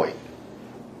end point.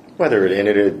 Whether it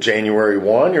ended at January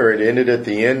 1 or it ended at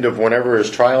the end of whenever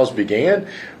his trials began,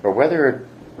 or whether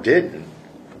it didn't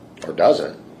or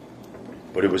doesn't,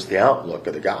 but it was the outlook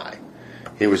of the guy.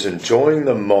 He was enjoying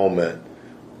the moment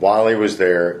while he was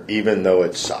there, even though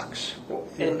it sucks.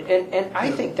 And I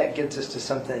think that gets us to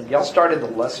something. Y'all started the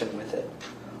lesson with it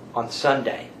on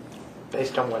Sunday,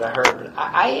 based on what I heard.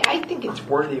 I think it's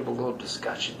worthy of a little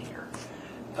discussion here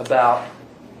about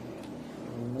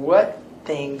what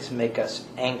things make us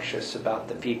anxious about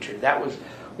the future. That was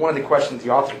one of the questions the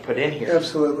author put in here.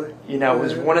 Absolutely.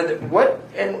 Was one of the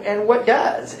what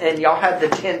does, and y'all had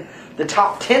the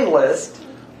top 10 list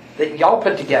that y'all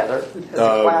put together as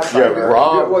a class.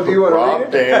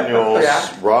 Rob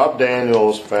Daniels. Rob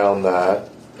Daniels found that,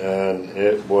 and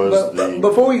it was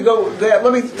Before we go there,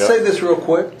 let me say this real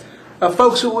quick,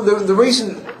 folks. The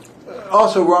reason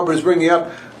also Robert is bringing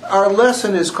up our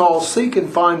lesson is called "Seek and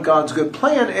Find God's Good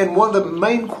Plan," and one of the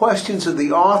main questions of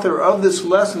the author of this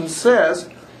lesson says,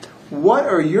 "What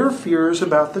are your fears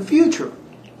about the future?"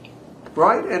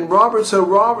 Right? And Robert says,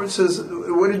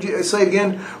 what did you say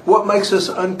again? What makes us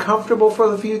uncomfortable for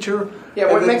the future?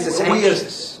 Yeah, what makes us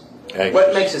anxious?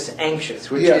 What makes us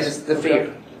anxious, which is the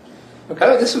fear. Okay.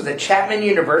 Oh, this was a Chapman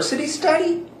University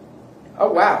study?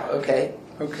 Oh, wow. Okay.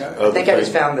 I think I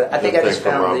just found the...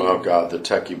 Oh, God, the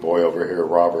techie boy over here,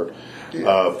 Robert.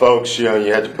 Folks, you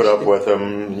had to put up with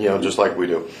him, just like we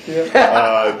do. Yeah.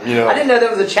 I didn't know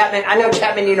that was a Chapman. I know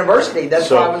Chapman University.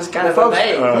 That's why I was kind of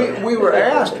amazed. We were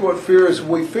asked what fears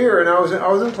we fear, and I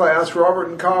was in class. Robert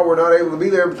and Kyle were not able to be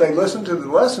there, but they listened to the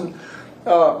lesson.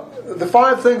 The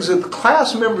 5 things that the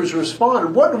class members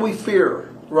responded. What do we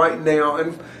fear right now?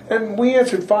 And we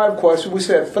answered 5 questions. We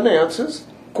said finances,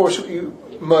 of course,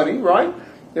 money, right?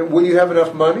 And will you have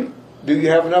enough money? Do you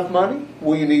have enough money?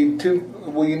 Will you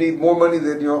need more money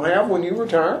than you'll have when you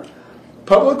retire?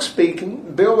 Public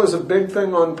speaking. Bill is a big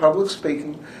thing on public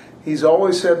speaking. He's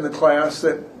always said in the class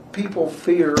that people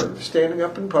fear standing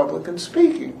up in public and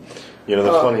speaking. The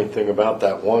funny thing about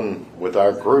that one with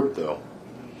our group, though,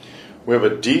 we have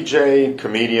a DJ,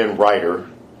 comedian, writer.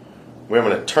 We have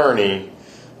an attorney,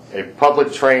 a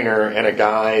public trainer, and a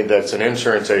guy that's an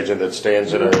insurance agent that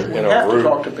stands in a room. We have to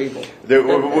talk to people.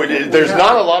 There's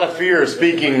not a lot of fear of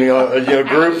speaking,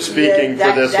 group speaking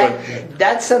for this one.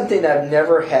 That's something I've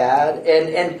never had,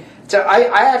 and so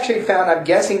I actually found. I'm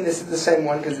guessing this is the same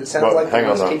one because it sounds like the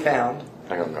ones he found.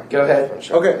 Hang on, no. Go ahead.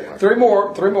 Okay, three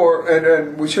more,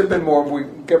 and we should have been more if we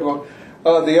kept going.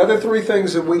 The other 3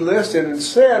 things that we listed and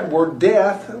said were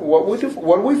death. What do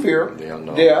we fear? The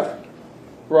unknown. Death,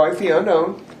 right? The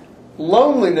unknown.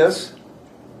 Loneliness,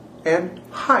 and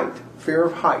height, fear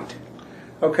of height.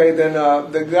 Okay, then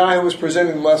the guy who was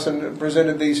presenting the lesson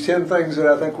presented these 10 things that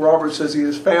I think Robert says he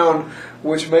has found,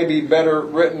 which may be better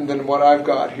written than what I've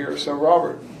got here. So,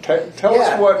 Robert, tell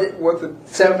us what the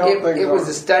 10 things are. It was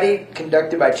a study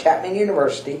conducted by Chapman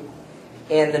University,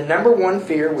 and the number one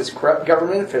fear was corrupt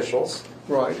government officials.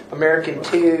 Right. American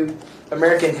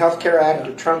Health Care Act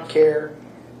or Trump Care.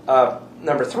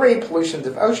 Number 3, pollution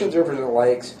of oceans, rivers, and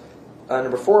lakes.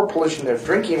 Number 4, pollution of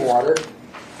drinking water.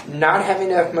 Not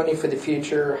having enough money for the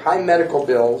future, high medical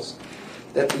bills,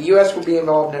 that the U.S. will be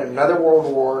involved in another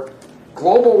world war,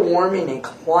 global warming and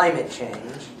climate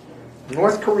change,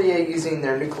 North Korea using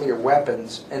their nuclear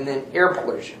weapons, and then air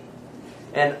pollution.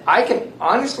 And I can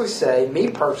honestly say, me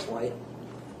personally,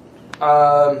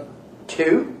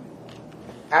 2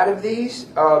 out of these,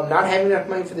 not having enough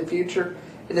money for the future,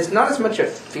 and it's not as much a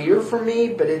fear for me,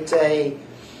 but it's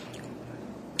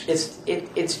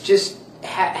just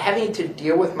having to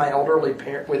deal with my elderly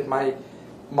parent, with my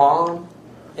mom,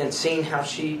 and seeing how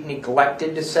she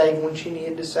neglected to save when she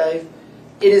needed to save.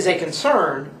 It is a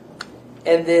concern.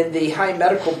 And then the high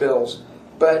medical bills.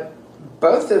 But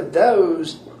both of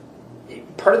those,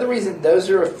 part of the reason those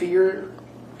are a fear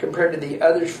compared to the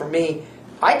others for me,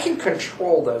 I can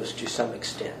control those to some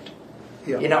extent.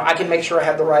 Yeah. You know, I can make sure I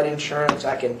have the right insurance.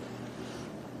 I can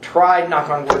try, knock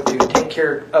on wood, to take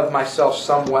care of myself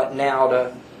somewhat now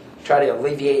to try to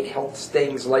alleviate health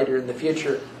things later in the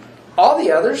future. All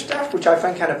the other stuff, which I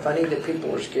find kind of funny that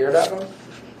people are scared of them,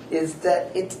 is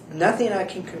that it's nothing I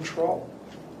can control.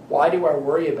 Why do I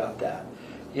worry about that?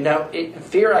 You know,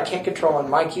 fear I can't control. And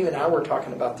Mike, you and I were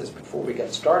talking about this before we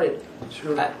got started.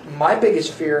 Sure. My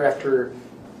biggest fear after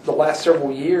the last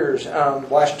several years,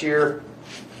 last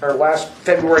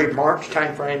February, March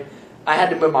timeframe, I had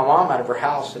to move my mom out of her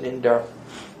house and into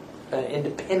an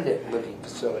independent living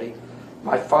facility.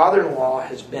 My father-in-law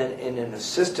has been in an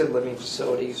assisted living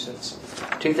facility since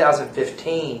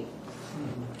 2015,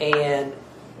 and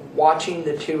watching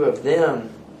the two of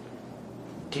them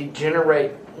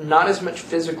degenerate, not as much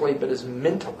physically but as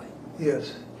mentally,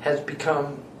 Yes. has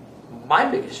become my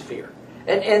biggest fear.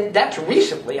 And that's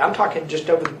recently. I'm talking just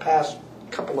over the past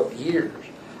couple of years.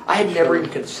 I had never even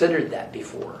considered that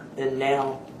before, and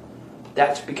now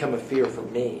that's become a fear for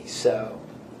me. So,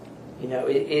 you know,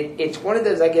 it's one of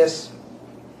those, I guess.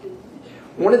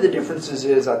 One of the differences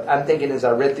is I'm thinking as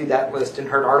I read through that list and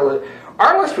heard our list.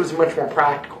 Our list was much more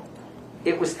practical.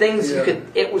 It was things you could.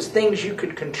 It was things you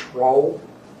could control.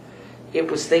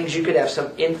 It was things you could have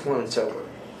some influence over.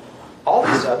 All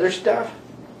this other stuff.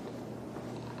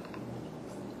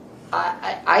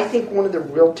 I think one of the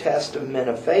real tests of men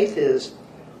of faith is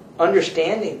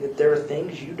understanding that there are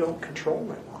things you don't control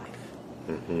in life,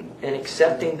 and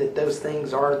accepting that those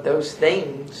things are those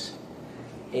things.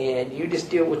 And you just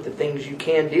deal with the things you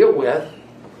can deal with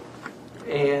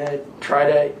and try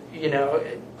to, you know,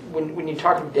 when you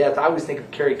talk of death, I always think of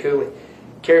Carrie Cooley.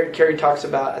 Carrie talks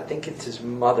about, I think it's his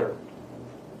mother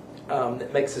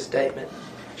that makes the statement.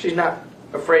 She's not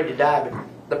afraid to die, but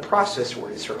the process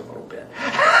worries her a little bit.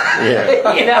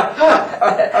 Yeah. You know?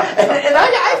 and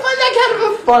I find that kind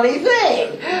of a funny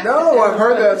thing. No, I've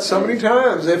heard that so many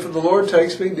times. If the Lord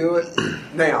takes me, do it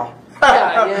now.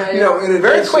 Yeah. You know, and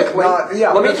very quickly. Let me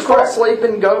that's fall correct. asleep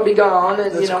and be gone,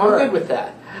 and That's I'm correct. good with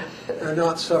that. And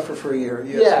not suffer for a year.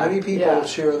 Yes, Yeah, many people yeah.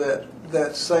 share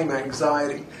that same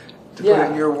anxiety. To put Yeah.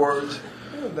 in your words,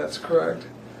 that's correct.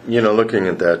 You know, looking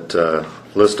at that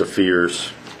list of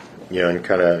fears, you know, and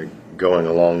kind of going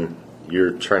along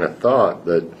your train of thought,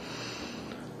 that,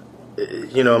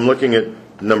 you know, I'm looking at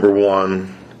number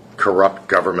 1, corrupt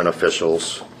government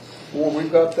officials. Well,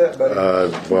 we've got that, buddy.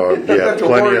 Well, yeah, Don't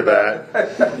plenty worry of that.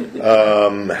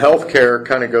 Healthcare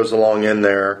kind of goes along in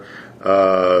there.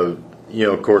 You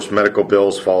know, of course, medical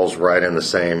bills falls right in the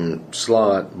same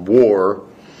slot. War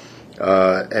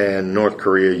and North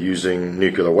Korea using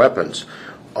nuclear weapons.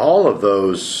 All of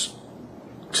those,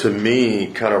 to me,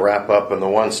 kind of wrap up in the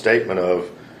one statement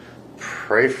of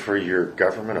pray for your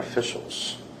government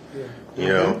officials. Yeah. You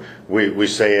know, we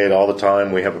say it all the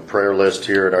time. We have a prayer list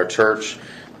here at our church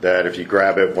that if you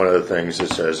grab it, one of the things it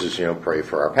says is, you know, pray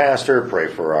for our pastor, pray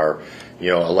for our,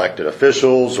 you know, elected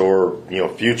officials, or, you know,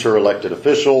 future elected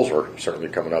officials. We're certainly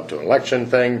coming up to an election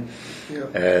thing. Yeah.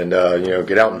 And, you know,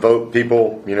 get out and vote,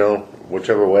 people, you know,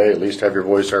 whichever way, at least have your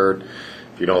voice heard.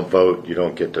 If you don't vote, you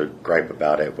don't get to gripe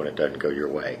about it when it doesn't go your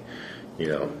way. You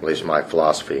know, at least my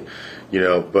philosophy. You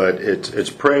know, but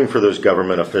it's praying for those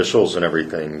government officials and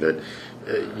everything that,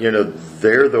 you know,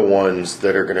 they're the ones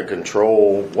that are going to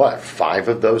control, 5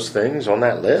 of those things on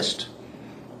that list?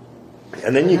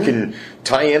 And then you can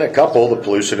tie in a couple, the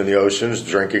pollution in the oceans,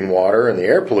 drinking water, and the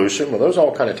air pollution. Well, those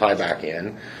all kind of tie back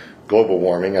in. global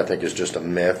warming, I think, is just a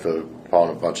myth upon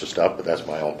a bunch of stuff, but that's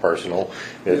my own personal.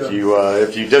 If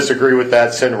you disagree with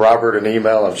that, send Robert an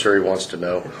email. I'm sure he wants to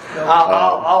know.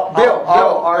 I'll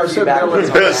argue back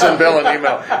with him. Send Bill an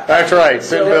email. That's right.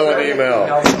 Send Bill an email.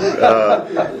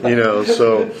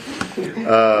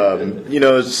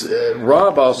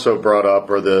 Rob also brought up,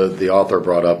 or the author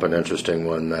brought up, an interesting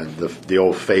one, that the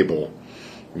old fable.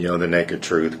 The naked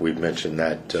truth. We've mentioned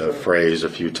that phrase a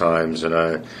few times, and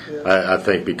I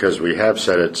think because we have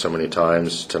said it so many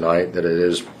times tonight that it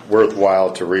is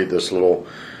worthwhile to read this little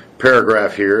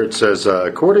paragraph here. It says,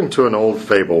 according to an old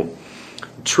fable,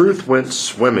 truth went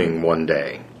swimming one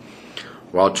day.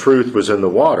 While truth was in the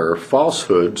water,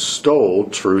 falsehood stole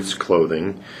truth's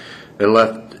clothing and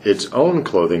left its own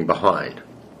clothing behind.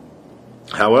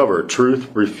 However, truth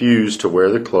refused to wear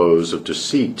the clothes of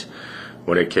deceit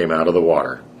when it came out of the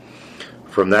water.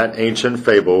 From that ancient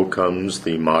fable comes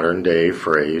the modern day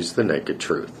phrase, the naked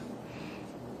truth.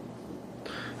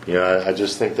 I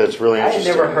just think that's really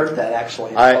interesting. I had never heard that,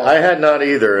 actually. I had not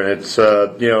either, and it's,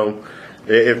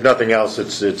 if nothing else,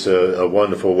 it's a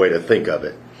wonderful way to think of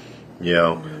it,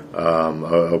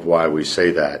 of why we say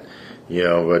that.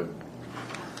 But,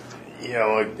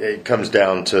 it comes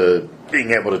down to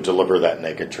being able to deliver that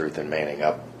naked truth and manning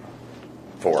up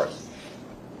for it.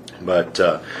 But,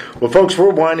 well, folks,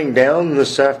 we're winding down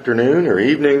this afternoon, or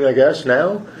evening, I guess,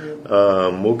 now.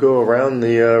 We'll go around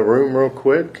the room real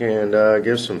quick and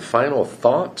give some final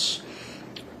thoughts.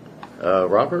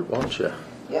 Robert, why don't you?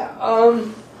 Yeah.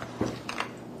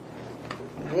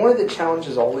 One of the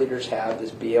challenges all leaders have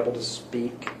is be able to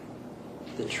speak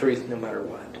the truth no matter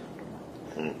what.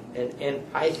 And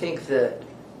I think that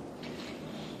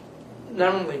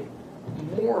not only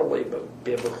morally but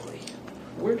biblically,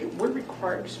 we're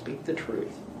required to speak the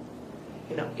truth.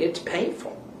 It's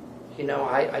painful.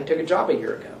 I took a job a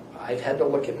year ago. I've had to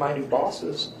look at my new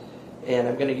bosses, and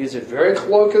I'm going to use a very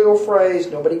colloquial phrase.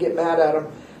 Nobody get mad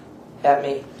at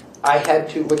me. I had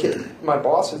to look at my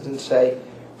bosses and say,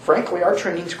 frankly, our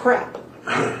training's crap.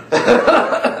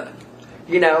 And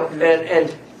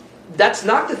that's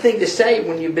not the thing to say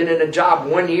when you've been in a job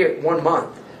 1 year, 1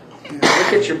 month.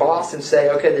 Look at your boss and say,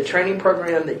 okay, the training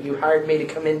program that you hired me to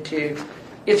come into,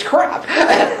 it's crap.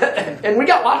 And we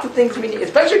got lots of things we need,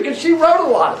 especially because she wrote a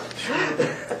lot of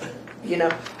it.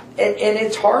 And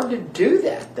it's hard to do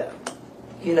that, though.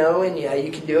 And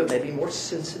you can do it maybe more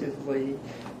sensitively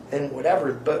and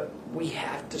whatever, but we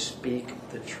have to speak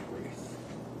the truth.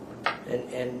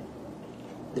 And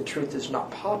the truth is not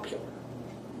popular.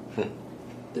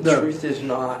 The truth is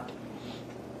not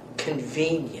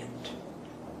convenient.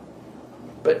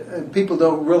 And people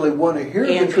don't really want to hear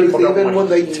the truth, even when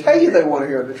they tell you they want to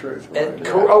hear the truth. Right?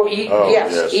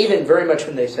 Yes, even very much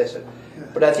when they say so. Yeah.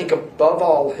 But I think above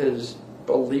all, as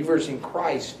believers in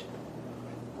Christ,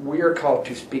 we are called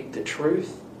to speak the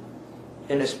truth,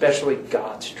 and especially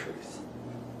God's truth,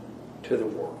 to the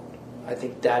world. I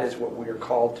think that is what we are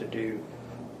called to do,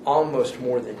 almost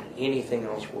more than anything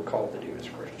else we're called to do as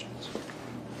Christians,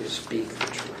 is speak the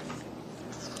truth.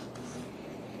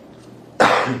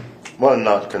 Well,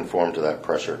 not conform to that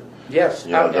pressure. Yes,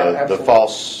 the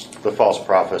false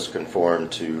prophets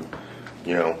conformed to,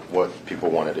 what people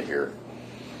wanted to hear.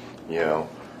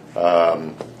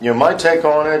 My take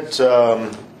on it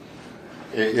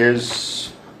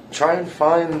is try and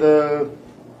find the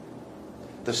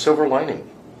silver lining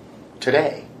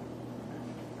today,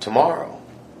 tomorrow.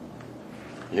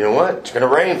 You know what? It's going to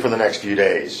rain for the next few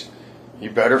days. You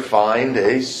better find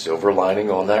a silver lining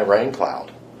on that rain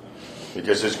cloud,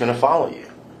 because it's going to follow you,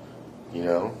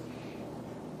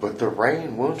 But the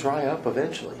rain will dry up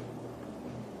eventually.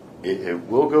 It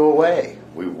will go away.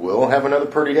 We will have another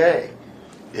pretty day.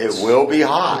 It will be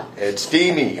hot and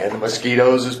steamy, and the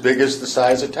mosquitoes as big as the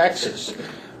size of Texas.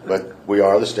 But we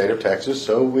are the state of Texas,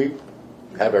 so we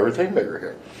have everything bigger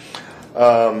here.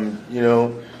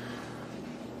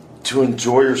 To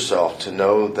enjoy yourself, to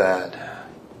know that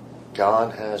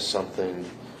God has something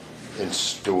in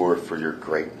store for your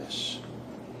greatness.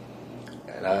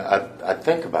 And I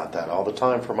think about that all the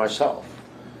time for myself.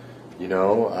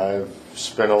 I've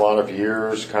spent a lot of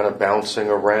years kind of bouncing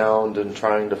around and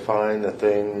trying to find the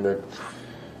thing that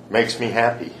makes me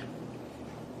happy.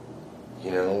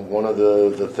 One of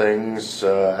the things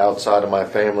outside of my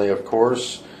family, of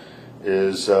course,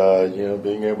 is,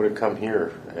 being able to come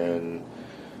here and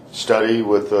study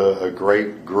with a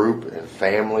great group and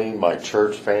family, my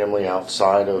church family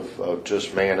outside of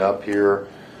just Man Up here.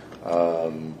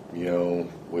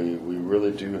 We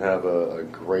really do have a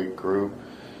great group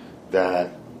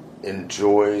that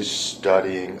enjoys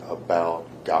studying about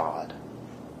God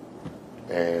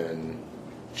and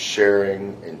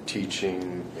sharing and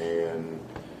teaching, and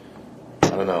I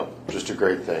don't know, just a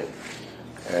great thing.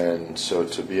 And so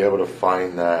to be able to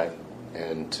find that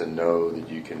and to know that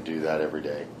you can do that every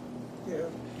day,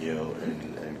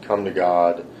 and come to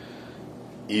God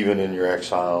even in your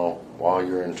exile, while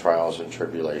you're in trials and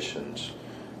tribulations,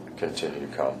 continue to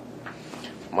come.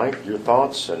 Mike, your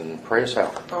thoughts, and pray us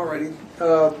out. Alrighty.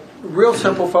 Real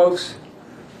simple, folks.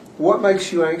 What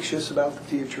makes you anxious about the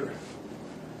future?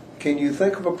 Can you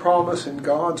think of a promise in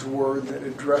God's Word that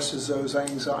addresses those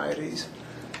anxieties?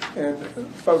 And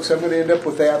folks, I'm going to end up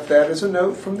with that. That is a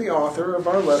note from the author of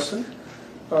our lesson.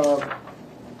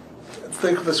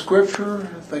 Think of a scripture,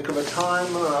 think of a time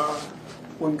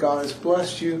when God has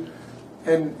blessed you,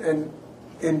 and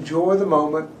enjoy the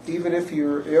moment, even if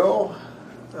you're ill.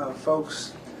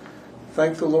 Folks,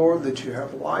 thank the Lord that you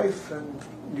have life and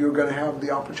you're going to have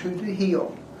the opportunity to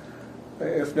heal,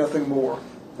 if nothing more.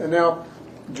 And now,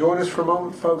 join us for a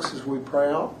moment, folks, as we pray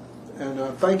out. And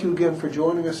thank you again for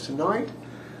joining us tonight.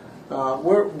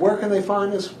 Where can they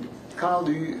find us? Kyle,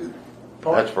 do you...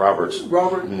 That's Robert's.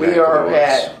 Robert? We are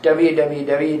at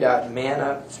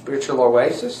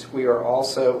www.manupspiritualoasis. We are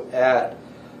also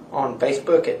on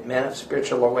Facebook at Man Up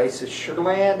Spiritual Oasis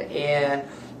Sugarland and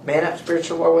Man Up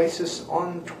Spiritual Oasis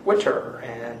on Twitter.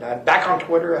 And I'm back on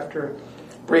Twitter after a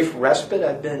brief respite.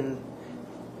 I've been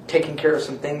taking care of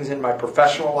some things in my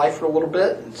professional life for a little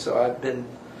bit, and so I've been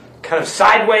kind of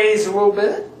sideways a little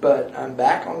bit, but we're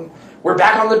back on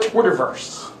the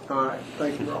Twitterverse. All right.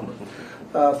 Thank you, Robert.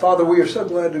 Father, we are so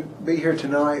glad to be here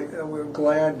tonight. We're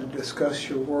glad to discuss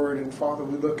your word. And Father,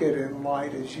 we look at it in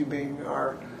light as you being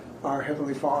our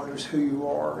Heavenly Father, is who you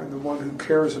are, and the one who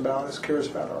cares about us, cares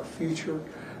about our future,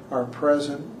 our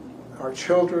present, our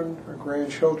children, our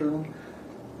grandchildren,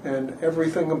 and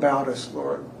everything about us,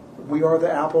 Lord. We are the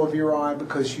apple of your eye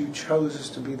because you chose us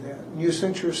to be that. You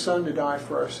sent your Son to die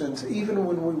for our sins, even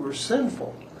when we were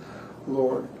sinful,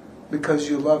 Lord, because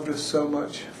you loved us so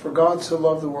much. For God so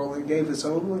loved the world, he gave his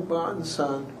only begotten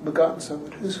Son,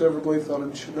 that whosoever believeth on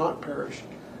him should not perish,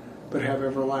 but have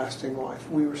everlasting life.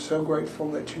 We were so grateful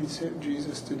that you sent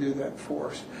Jesus to do that for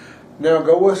us. Now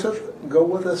go with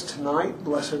us tonight.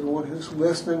 Bless everyone who's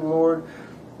listening, Lord.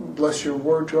 Bless your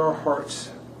word to our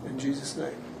hearts. In Jesus'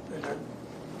 name, amen.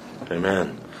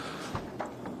 Amen.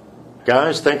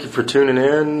 Guys, thank you for tuning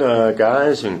in,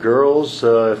 guys and girls.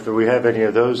 If we have any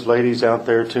of those ladies out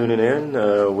there tuning in,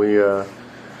 we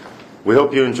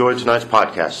hope you enjoyed tonight's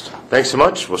podcast. Thanks so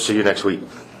much. We'll see you next week.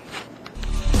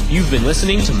 You've been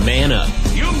listening to Man Up.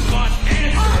 You want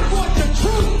answers. I want the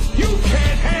truth. You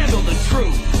can't handle the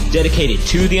truth. Dedicated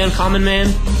to the uncommon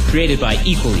man, created by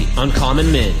equally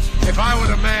uncommon men. If I were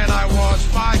the man I was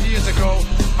 5 years ago,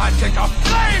 I'd take a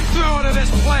flamethrower to this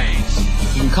place.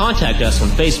 You can contact us on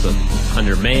Facebook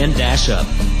under Man-Up.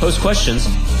 Post questions,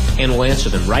 and we'll answer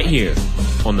them right here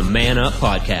on the Man Up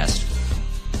Podcast.